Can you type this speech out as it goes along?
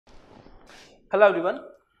Hello everyone.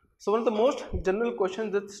 So one of the most general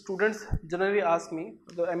questions that students generally ask me,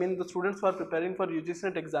 the students who are preparing for UGC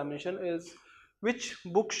NET examination is which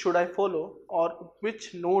book should I follow or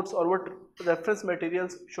which notes or what reference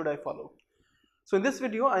materials should I follow. So in this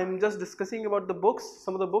video I am just discussing about the books,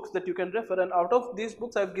 some of the books that you can refer, and out of these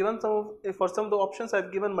books I have given for some of the options I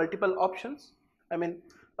have given multiple options,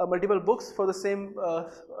 multiple books for the same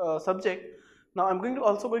subject. Now I'm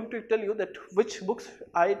also going to tell you that which books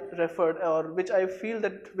I referred or which I feel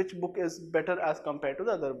that which book is better as compared to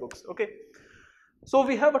the other books. Okay. So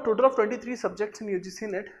we have a total of 23 subjects in UGC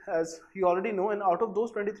NET, as you already know, and out of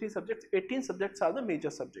those 23 subjects, 18 subjects are the major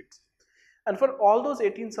subjects. And for all those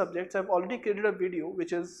 18 subjects, I've already created a video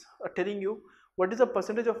which is telling you what is the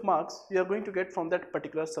percentage of marks you are going to get from that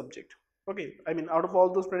particular subject. Okay, out of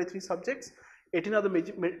all those 23 subjects, 18 are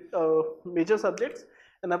the major subjects,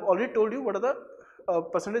 and I've already told you what are the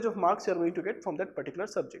percentage of marks you are going to get from that particular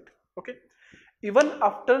subject. Okay. Even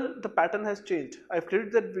after the pattern has changed, I've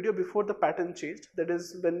created that video before the pattern changed, that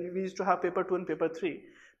is when we used to have paper 2 and paper 3.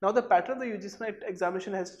 Now the pattern of the UGC NET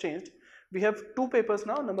examination has changed. We have two papers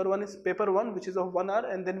now. Number one is paper 1, which is of 1 hour,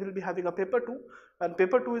 and then we'll be having a paper 2, and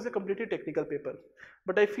paper 2 is a completely technical paper.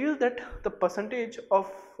 But I feel that the percentage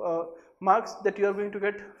of marks that you are going to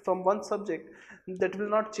get from one subject, that will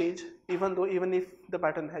not change even if the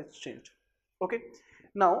pattern has changed. Okay.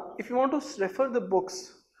 Now if you want to refer the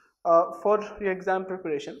books for your exam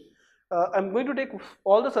preparation, I'm going to take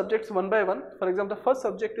all the subjects one by one. For example, the first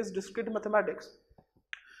subject is discrete mathematics.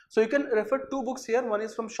 So you can refer two books here. One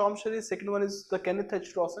is from Shomshari, second one is the Kenneth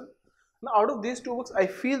H. Rawson. Now out of these two books,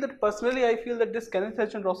 personally I feel that this Kenneth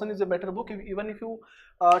H. and Rawson is a better book. Even if you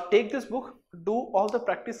take this book, do all the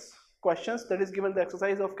practice questions that is given, the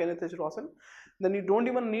exercise of Kenneth H. Rawson, then you don't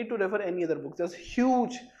even need to refer any other books. There's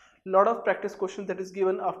huge lot of practice questions that is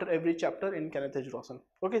given after every chapter in Kenneth H. Rawson.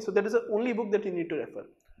 Okay, so that is the only book that you need to refer.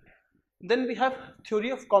 Then we have Theory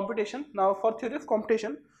of Computation. Now for Theory of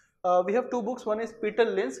Computation, we have two books. One is Peter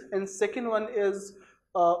Linz and second one is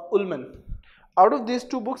Ullman. Out of these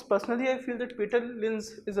two books, personally I feel that Peter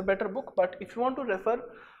Linz is a better book, but if you want to refer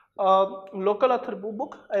local author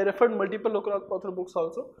book, I referred multiple local author books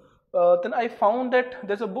also. Then I found that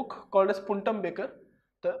there's a book called as Puntam Baker.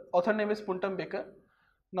 The author name is Puntam Baker.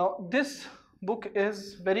 Now this book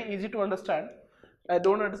is very easy to understand. I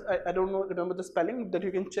don't remember the spelling, that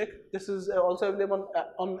you can check. This is also available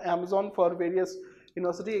on Amazon for various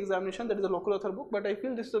university examination. That is a local author book, but I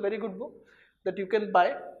feel this is a very good book that you can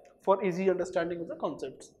buy for easy understanding of the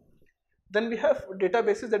concepts. Then we have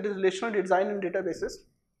databases, that is relational design in databases.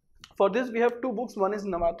 For this we have two books. One is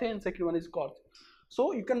Navathe and second one is Korth.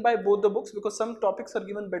 So you can buy both the books because some topics are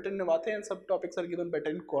given better in Navathe and some topics are given better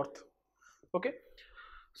in Korth. Okay.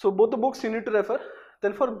 So both the books you need to refer.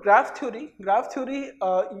 Then for graph theory,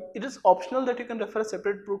 it is optional that you can refer a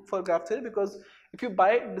separate book for graph theory, because if you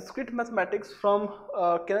buy discrete mathematics from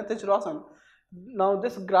Kenneth H. Rawson, now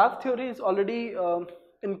this graph theory is already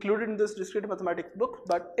included in this discrete mathematics book.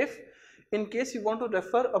 But if in case you want to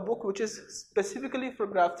refer a book which is specifically for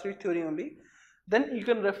graph theory only, then you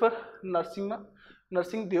can refer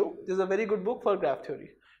Narsingh Deo. This is a very good book for graph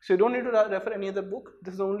theory. So you don't need to refer any other book.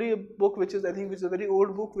 This is only a book which is, I think, which is a very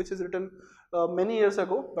old book, which is written many years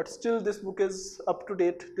ago, but still this book is up to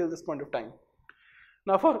date till this point of time.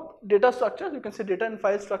 Now for data structure, you can say data and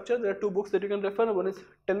file structure. There are two books that you can refer. One is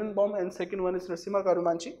Tenenbaum and second one is Narasimha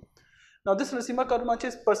Karumanchi. Now this Narasimha Karumanchi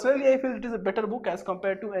is, personally I feel it is a better book as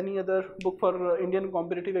compared to any other book for Indian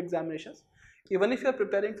competitive examinations. Even if you are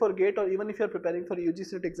preparing for GATE or even if you are preparing for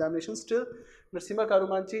UGC NET examinations, still Narasimha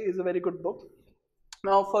Karumanchi is a very good book.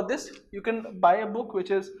 Now for this you can buy a book which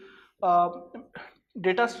is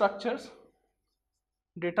Data Structures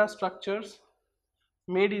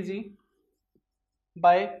Made Easy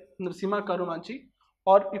by Narasimha Karumanchi,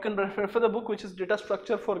 or you can refer the book which is Data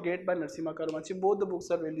Structure for GATE by Narasimha Karumanchi. Both the books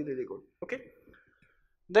are really good. Okay.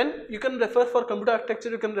 Then you can refer for computer architecture,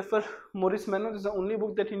 you can refer Maurice Mano. This is the only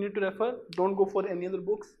book that you need to refer. Don't go for any other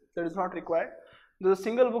books, that is not required. There is a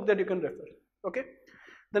single book that you can refer. Okay.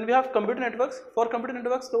 Then we have computer networks. For computer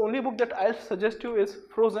networks, the only book that I'll suggest you is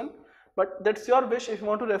Frozen, but that's your wish if you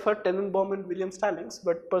want to refer Tenenbaum and William Stallings.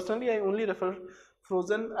 But personally, I only refer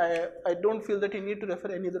Frozen. I don't feel that you need to refer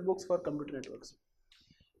any other books for computer networks.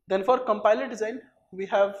 Then for compiler design, we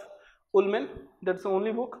have Ullman. That's the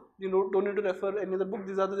only book. You don't need to refer any other book.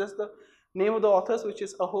 These are just the name of the authors, which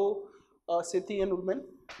is Aho, Sethi and Ullman.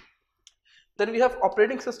 Then we have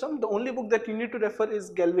operating system. The only book that you need to refer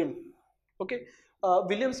is Galvin. Okay.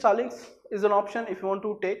 William Stallings is an option if you want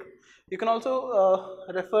to take. You can also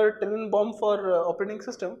refer Tenenbaum for operating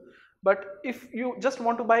system, But if you just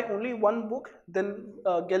want to buy only one book, then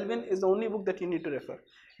Galvin is the only book that you need to refer.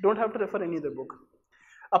 You don't have to refer any other book.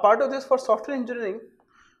 A part of this, for software engineering,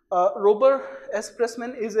 Robert S.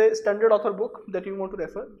 Pressman is a standard author book that you want to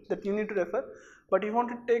refer, that you need to refer. But if you want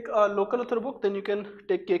to take a local author book, then you can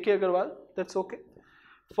take K.K. Agarwal, that's okay.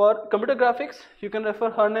 For computer graphics, you can refer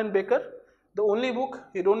Hearn and Baker, the only book.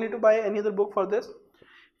 You don't need to buy any other book for this.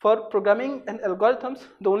 For programming and algorithms,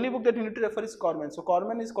 the only book that you need to refer is Corman. So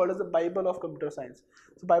Corman is called as the Bible of computer science.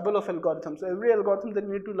 So Bible of algorithms. So every algorithm that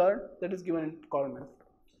you need to learn, that is given in Corman.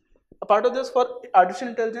 A part of this, for artificial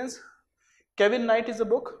intelligence, Kevin Knight is a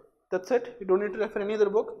book. That's it. You don't need to refer any other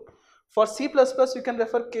book. For C++, you can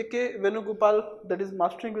refer K.K. Venugopal, that is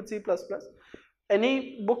Mastering with C++.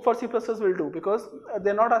 Any book for C++ will do, because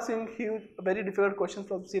they're not asking huge, very difficult questions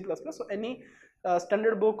from C++. So any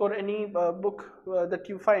standard book or any book that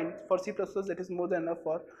you find for C++, that is more than enough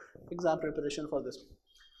for exam preparation for this.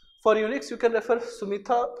 For Unix, you can refer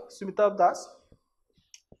Sumita Das.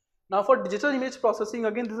 Now for digital image processing,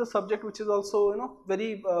 again this is a subject which is also,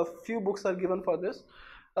 very few books are given for this.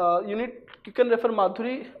 You can refer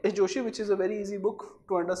Madhuri A. Joshi, which is a very easy book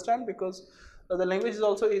to understand because the language is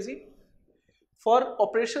also easy. For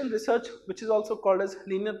operation research, which is also called as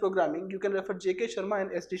linear programming, you can refer J.K. Sharma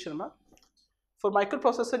and S.D. Sharma. For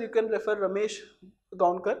microprocessor, you can refer Ramesh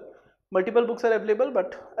Gaunkar. Multiple books are available,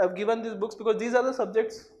 but I've given these books because these are the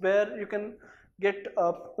subjects where you can get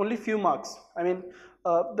only few marks. I mean,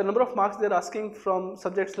 the number of marks they're asking from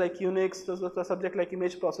subjects like Unix, the subject like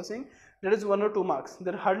image processing, that is 1 or 2 marks.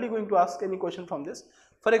 They're hardly going to ask any question from this.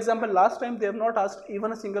 For example, last time they have not asked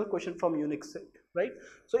even a single question from Unix, right?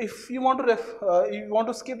 So if you want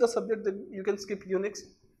to skip the subject, then you can skip Unix.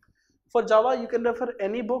 For Java, you can refer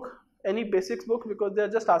any book, any basics book, because they are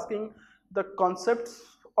just asking the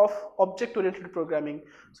concepts of object-oriented programming.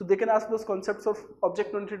 So they can ask those concepts of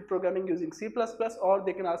object-oriented programming using C++, or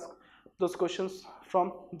they can ask those questions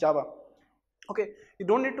from Java. Okay, you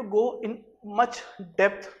don't need to go in much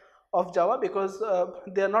depth of Java because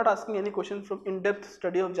they are not asking any questions from in-depth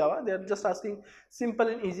study of Java. They are just asking simple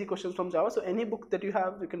and easy questions from Java. So any book that you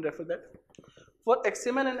have, you can refer that. For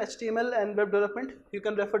XML and HTML and web development, you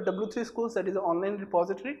can refer W3 Schools, that is an online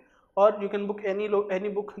repository, or you can book any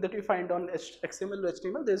book that you find on XML or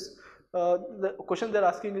HTML. The question they're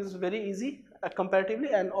asking is very easy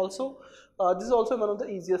comparatively, and also this is also one of the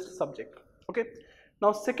easiest subject. Okay.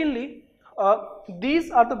 Now, secondly, these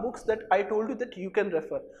are the books that I told you that you can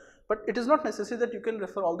refer, but it is not necessary that you can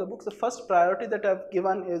refer all the books. The first priority that I've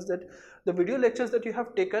given is that the video lectures that you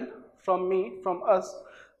have taken from me, from us,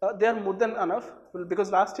 they are more than enough,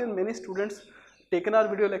 because last year many students taken our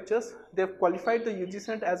video lectures. They have qualified the UGC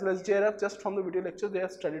NET as well as JRF just from the video lectures they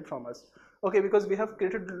have studied from us. Okay, because we have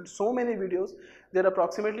created so many videos. There are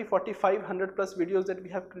approximately 4,500 plus videos that we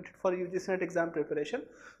have created for UGC NET exam preparation.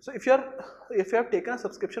 So if you have taken a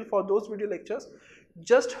subscription for those video lectures,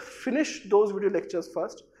 just finish those video lectures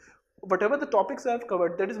first. Whatever the topics I have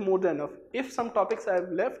covered, that is more than enough. If some topics I have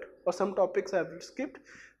left or some topics I have skipped,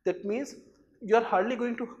 that means you are hardly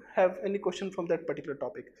going to have any question from that particular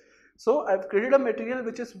topic. So I've created a material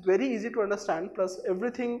which is very easy to understand, plus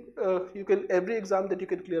everything every exam that you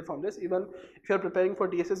can clear from this, even if you are preparing for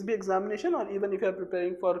DSSB examination, or even if you are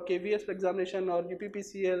preparing for KVS examination or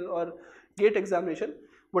UPPCL or GATE examination,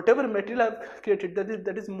 whatever material I've created,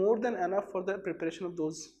 that is more than enough for the preparation of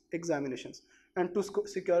those examinations and to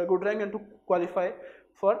secure a good rank and to qualify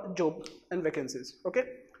for job and vacancies. Okay,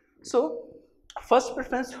 so first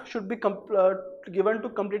preference should be given to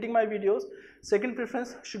completing my videos. Second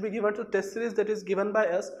preference should be given to test series that is given by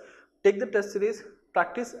us. Take the test series,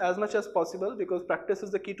 practice as much as possible, because practice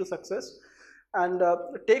is the key to success, and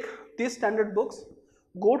take these standard books.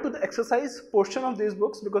 Go to the exercise portion of these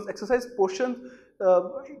books, because exercise portion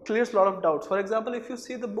clears a lot of doubts. For example, if you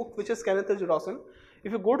see the book which is Kenneth H. Rawson,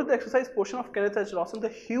 if you go to the exercise portion of Kenneth H. Rawson, the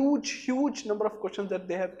huge number of questions that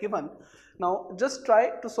they have given, now just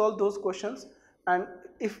try to solve those questions. And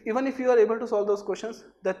even if you are able to solve those questions,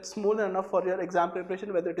 that's more than enough for your exam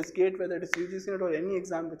preparation, whether it is GATE, whether it is UGC NET, or any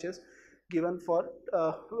exam which is given for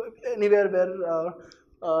anywhere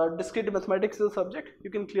where discrete mathematics is a subject. You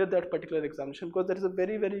can clear that particular examination, because that is a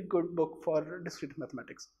very good book for discrete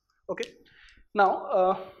mathematics. Okay.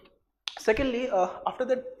 Now, secondly, after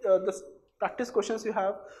that, the practice questions you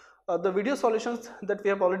have, the video solutions that we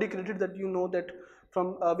have already created, that you know that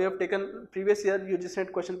from we have taken previous year UGC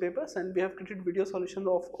NET question papers, and we have created video solutions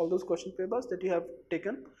of all those question papers that you have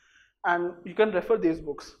taken, and you can refer these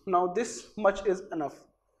books. Now this much is enough,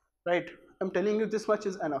 right? I'm telling you, this much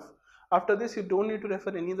is enough. After this, you don't need to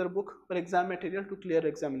refer any other book or exam material to clear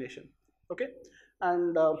examination. Okay,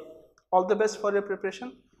 and all the best for your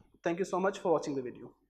preparation. Thank you so much for watching the video.